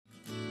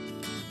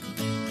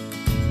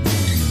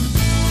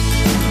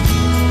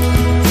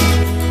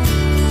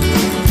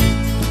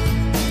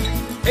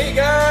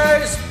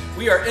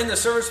in the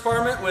service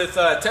department with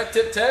Tech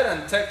Tip Ted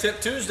on Tech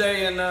Tip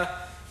Tuesday, and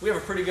we have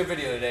a pretty good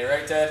video today,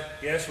 right, Ted?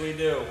 Yes, we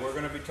do. We're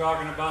going to be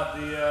talking about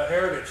the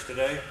Heritage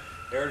today,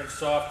 Heritage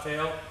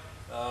Softail.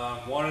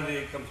 One of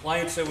the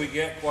complaints that we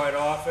get quite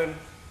often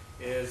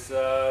is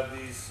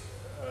these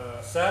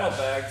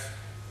saddlebags.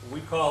 We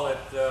call it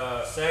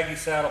saggy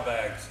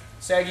saddlebags.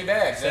 Saggy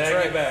bags, that's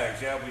right. Saggy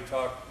bags,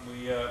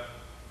 yeah.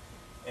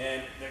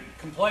 And the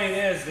complaint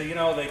is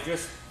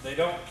that they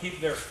don't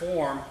keep their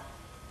form,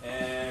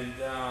 and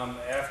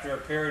after a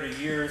period of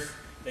years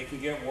they can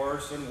get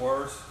worse and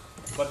worse.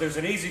 But there's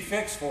an easy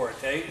fix for it,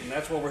 Tate, and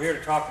that's what we're here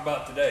to talk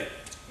about today.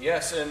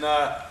 Yes,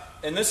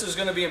 and this is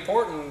going to be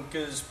important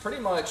because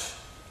pretty much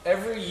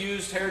every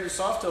used Heritage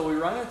Softail we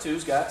run into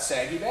has got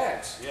saggy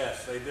bags.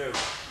 Yes, they do.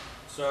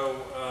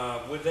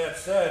 So with that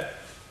said,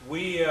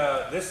 we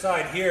this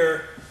side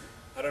here,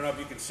 I don't know if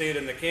you can see it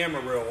in the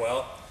camera real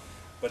well,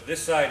 but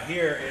this side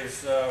here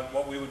is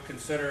what we would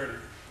consider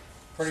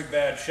pretty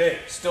bad shape.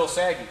 Still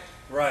saggy.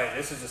 Right,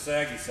 this is the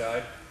saggy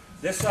side.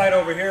 This side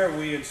over here,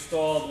 we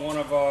installed one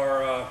of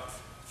our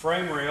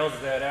frame rails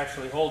that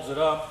actually holds it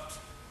up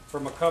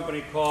from a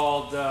company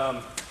called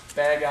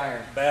Bag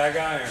Iron. Bag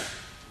Iron.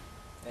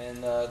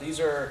 And these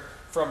are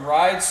from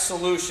Ride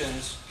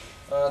Solutions.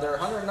 They're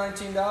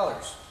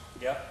 $119.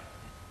 Yep.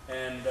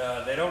 And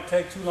they don't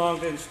take too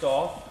long to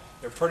install.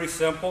 They're pretty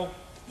simple,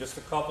 just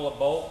a couple of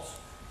bolts.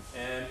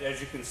 And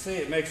as you can see,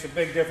 it makes a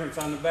big difference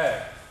on the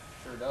bag.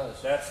 Sure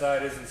does. That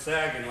side isn't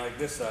sagging like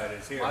this side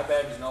is here. My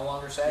bag is no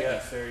longer sagging.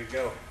 Yes, there you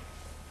go.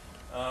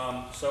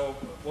 So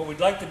what we'd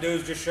like to do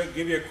is just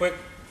give you a quick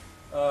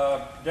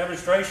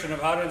demonstration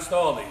of how to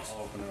install these.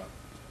 I'll open it up.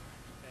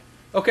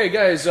 Okay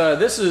guys,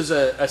 this is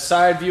a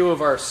side view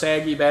of our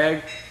saggy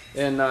bag,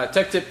 and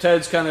Tech Tip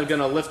Ted's kind of going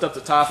to lift up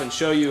the top and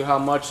show you how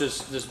much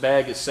this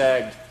bag is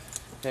sagged.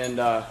 And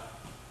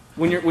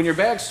when your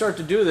bags start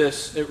to do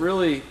this, it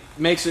really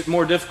makes it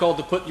more difficult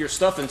to put your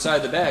stuff inside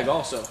the bag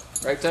also.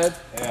 Right, Ted?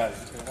 Yeah,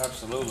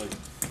 absolutely.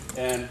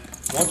 And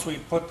once we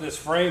put this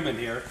frame in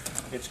here,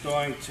 it's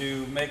going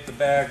to make the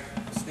bag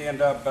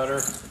stand up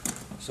better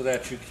so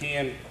that you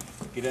can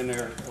get in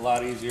there a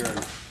lot easier.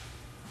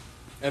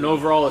 And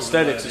overall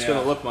aesthetics is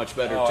going to look much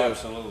better too.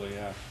 Absolutely,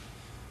 yeah.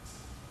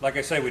 Like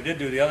I say, we did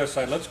do the other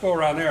side. Let's go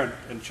around there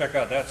and check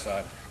out that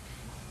side.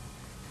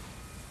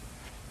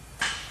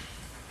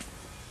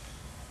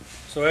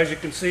 So as you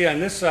can see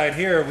on this side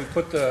here, we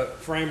put the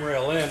frame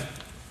rail in, and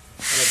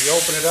if you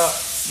open it up,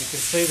 you can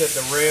see that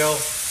the rail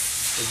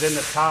is in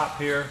the top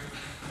here,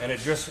 and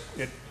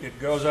it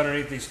goes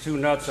underneath these two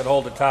nuts that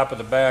hold the top of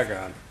the bag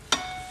on.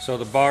 So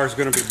the bar is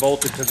going to be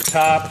bolted to the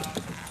top,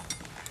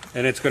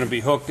 and it's going to be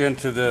hooked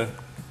into the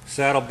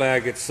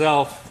saddlebag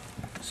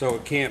itself, so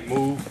it can't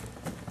move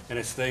and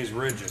it stays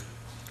rigid.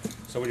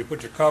 So when you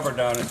put your cover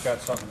down, it's got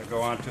something to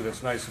go onto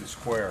that's nice and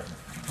square.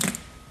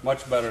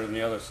 Much better than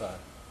the other side.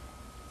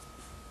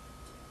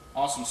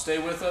 Awesome. Stay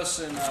with us,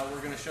 and we're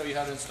going to show you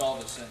how to install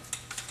this thing.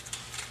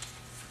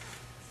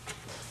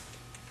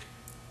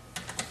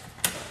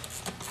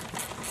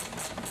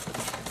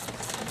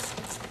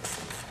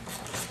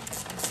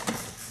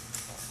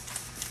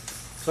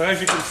 So as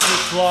you can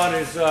see, Claude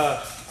is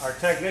our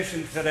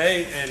technician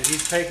today, and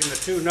he's taking the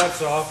two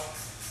nuts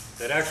off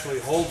that actually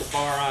hold the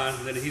bar on,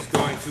 and then he's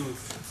going to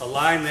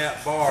align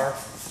that bar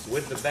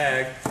with the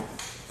bag.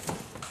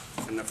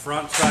 And the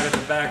front side of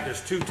the bag,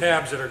 there's two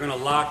tabs that are going to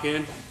lock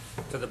in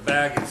to the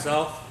bag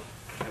itself.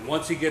 And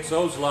once he gets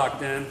those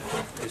locked in,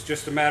 it's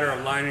just a matter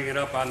of lining it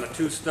up on the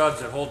two studs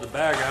that hold the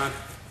bag on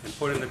and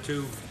putting the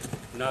two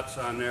nuts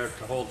on there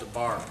to hold the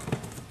bar.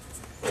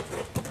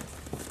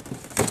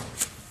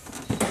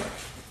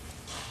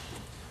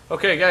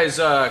 Okay guys,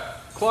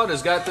 Claude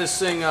has got this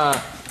thing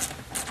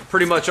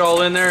pretty much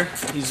all in there.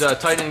 He's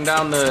tightening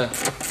down the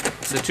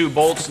two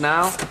bolts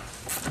now.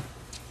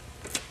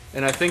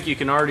 And I think you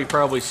can already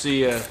probably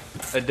see a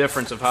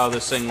difference of how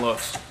this thing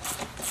looks.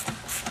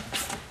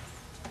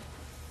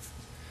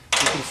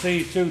 You can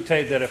see too,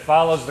 Tate, that it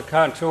follows the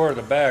contour of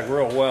the bag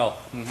real well.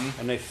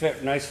 And they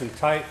fit nice and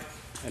tight.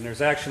 And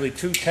there's actually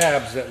two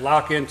tabs that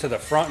lock into the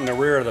front and the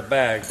rear of the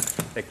bag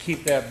that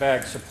keep that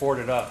bag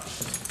supported up.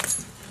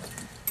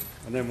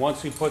 And then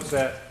once he puts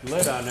that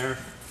lid on there,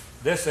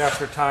 this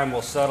after time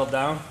will settle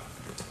down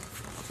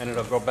and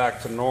it'll go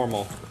back to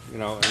normal,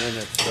 and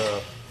then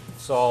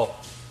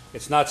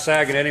it's not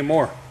sagging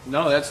anymore.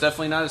 No, that's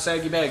definitely not a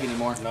saggy bag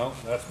anymore. No,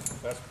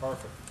 that's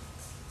perfect.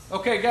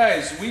 Okay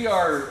guys, we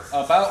are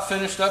about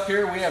finished up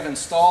here. We have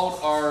installed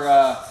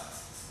our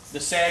the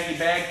saggy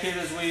bag kit,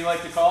 as we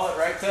like to call it,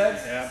 right,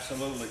 Ted? Yeah,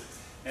 absolutely.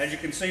 As you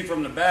can see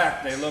from the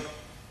back, they look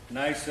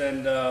nice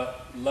and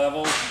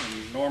level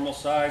and normal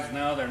size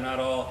now. They're not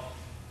all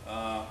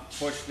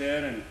pushed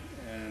in,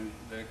 and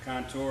the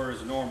contour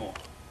is normal.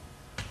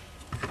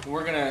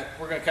 We're gonna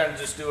kind of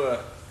just do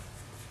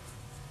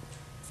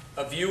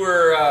a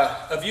viewer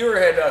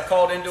had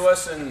called into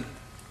us and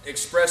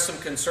expressed some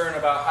concern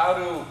about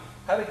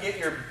how to get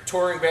your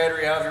touring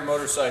battery out of your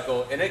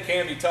motorcycle, and it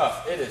can be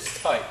tough. It is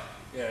tight.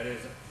 Yeah, it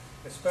is,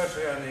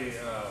 especially on the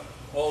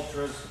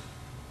Ultras,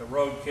 the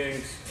Road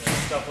Kings, and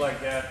stuff like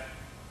that.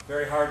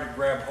 very hard to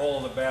grab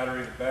hold of the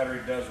battery. The battery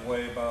does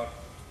weigh about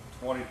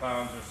 20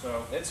 pounds or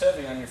so. It's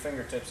heavy on your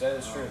fingertips, that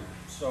is true.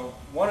 So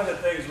one of the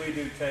things we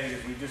do take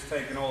is we just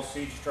take an old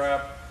seat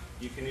strap.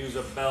 You can use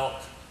a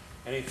belt,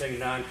 anything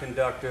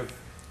non-conductive.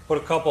 Put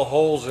a couple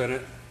holes in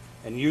it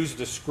and use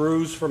the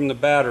screws from the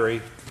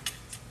battery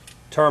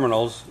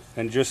terminals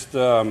and just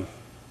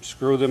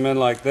screw them in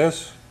like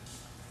this.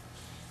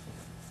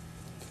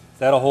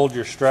 That'll hold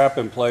your strap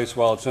in place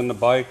while it's in the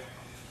bike,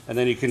 and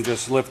then you can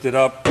just lift it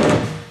up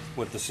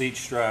with the seat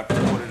strap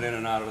and put it in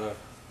and out of the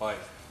bike.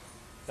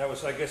 That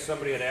was, I guess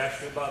somebody had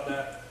asked you about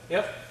that.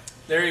 Yep,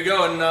 there you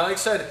go. And like I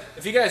said,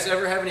 if you guys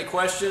ever have any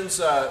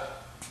questions,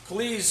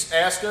 please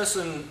ask us,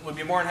 and we'd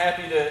be more than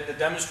happy to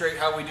demonstrate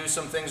how we do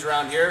some things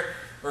around here.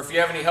 Or if you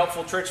have any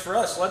helpful tricks for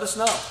us, let us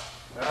know.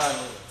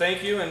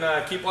 Thank you,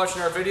 and keep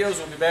watching our videos.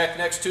 We'll be back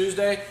next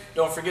Tuesday.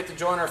 Don't forget to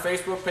join our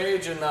Facebook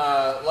page and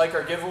like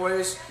our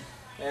giveaways.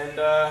 And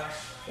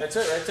that's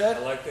it, right, Ted? I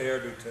like the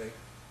hairdo tape.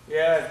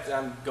 Yeah,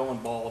 I'm going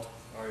bald.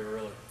 Are you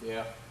really?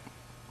 Yeah.